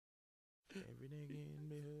Every nigga in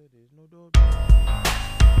the hood is no dog.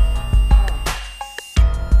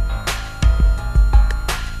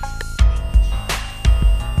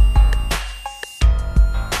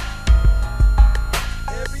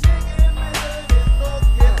 Every nigga in the hood is no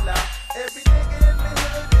killer. Every nigga in the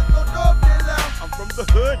hood is no dope dealer. I'm from the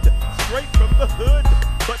hood, straight from the hood,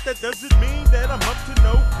 but that doesn't mean that I'm up to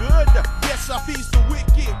no good. Yes, I feast the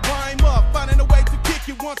wicked, rhyme up, finding a way to kick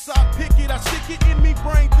it. Once I pick it, I stick it in me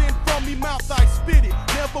brain, then from me mouth I spit it.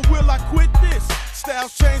 Never will I quit this.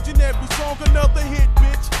 Styles changing every song, another hit,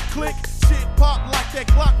 bitch. Click, shit pop like that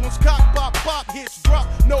Glock. Once cock pop, pop hits drop.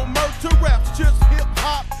 No murder raps, just hip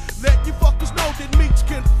hop. Let you fuckers know that Meech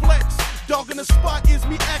can flex. Dog in the spot is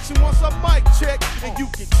me action once I mic check, and you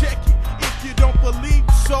can check it if you don't believe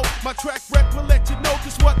so. My track record let you know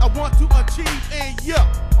just what I want to achieve, and yeah,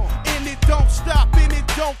 and it don't stop and it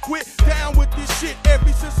don't quit. Down with this shit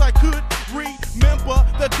ever since I could remember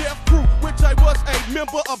the Death Crew, which I was a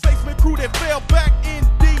member of basement crew that fell back in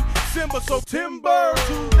December. So timber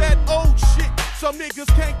to that old shit. Some niggas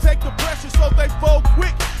can't take the pressure, so they fold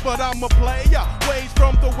quick. But I'm a player, ways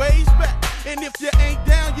from the ways back. And if you ain't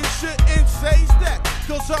down, you shouldn't say that.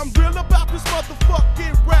 Cause I'm real about this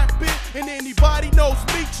motherfucking rapping. And anybody knows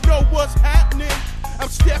Meech know what's happening. I'm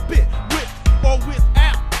stepping with or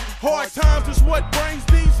without. Hard times is what brings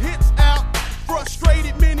these hits out.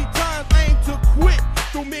 Frustrated many times, aim to quit.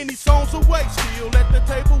 Threw many songs away, still at the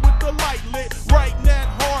table with the light lit. Writing that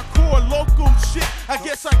hardcore local shit. I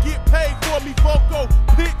guess I get paid for me vocal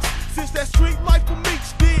pitch. Since that street life for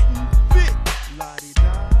Meech didn't fit.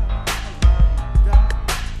 La-di-da, la-di-da.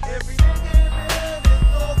 Every nigga in the hood is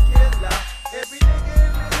no killer. Every nigga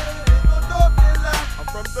in the hood is no dope dealer. I'm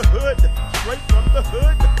from the hood, straight from the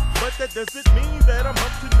hood, but that doesn't mean that I'm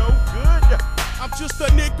up to no good. I'm just a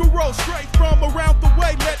nigga roll straight from around the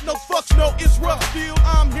way. Let no fucks know it's rough. Still,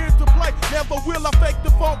 I'm here to play. Never will I fake the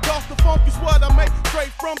funk, cause the funk is what I make. Straight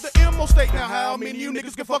from the MO state. Now, how many of you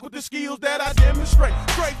niggas can fuck with the skills that I demonstrate?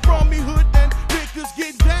 Straight from me hood, and niggas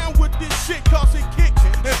getting down with this shit, cause it kicks.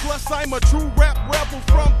 And plus, I'm a true rap rebel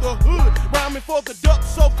from the hood. Rhyming for the duck,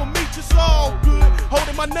 so for me, it's all good.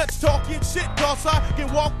 Holding my nuts, talking shit, cause I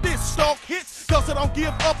can walk this, stalk hits. Cause I don't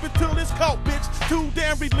give up until it's caught, bitch. Too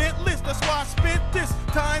damn relentless, that's why I spent this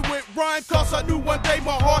time with rhyme. Cause I knew one day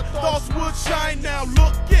my heart thoughts would shine. Now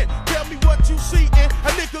look in, tell me what you see. And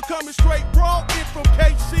a nigga coming straight raw in from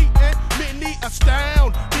KC. And many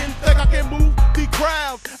astound, didn't think I can move the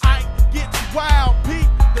crowd. I get wild, peep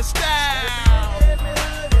the style. Every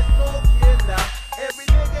nigga in the hood is no killer. Every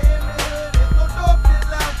nigga in the hood is no dope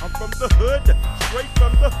dealer. I'm from the hood, straight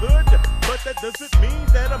from the hood, but that doesn't mean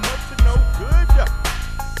that I'm up to no good.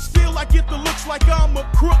 Still I get the looks like I'm a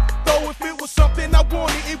crook. Though if it was something I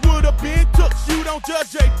wanted, it would've been took. You don't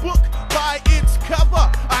judge a book by its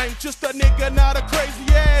cover. I'm just a nigga, not a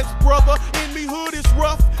crazy ass brother. In me hood is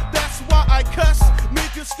rough, that's why I cuss.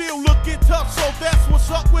 Niggas still looking tough, so that's what's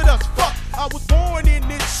up with us. Fuck, I was born in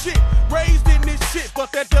this shit, raised in this shit,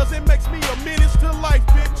 but that doesn't make me a menace to life,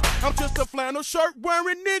 bitch. I'm just a flannel shirt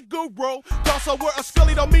wearing nigga bro. Cause I wear a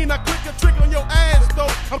scully don't mean I click a trick on your ass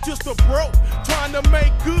though. I'm just a bro, trying to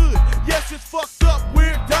make good. Yes, it's fucked up,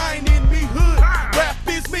 we're dying in me hood. Rap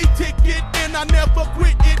is me ticket, and I never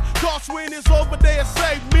quit it. Cause when it's over there,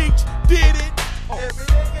 say Meech did it. Every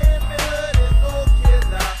nigga in the hood is no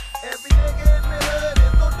killer. Every nigga in the hood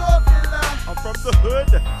is no dope dealer. I'm from the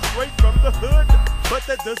hood, straight from the hood, but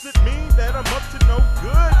that doesn't mean that I'm up to no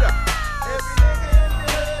good. Every nigga in the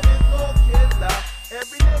hood is no killer.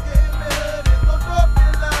 Every nigga in the hood is no dope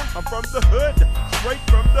dealer. I'm from the hood, straight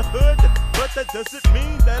from the hood, but that doesn't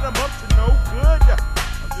mean that I'm up to no good.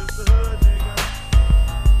 I'm just a hood nigga.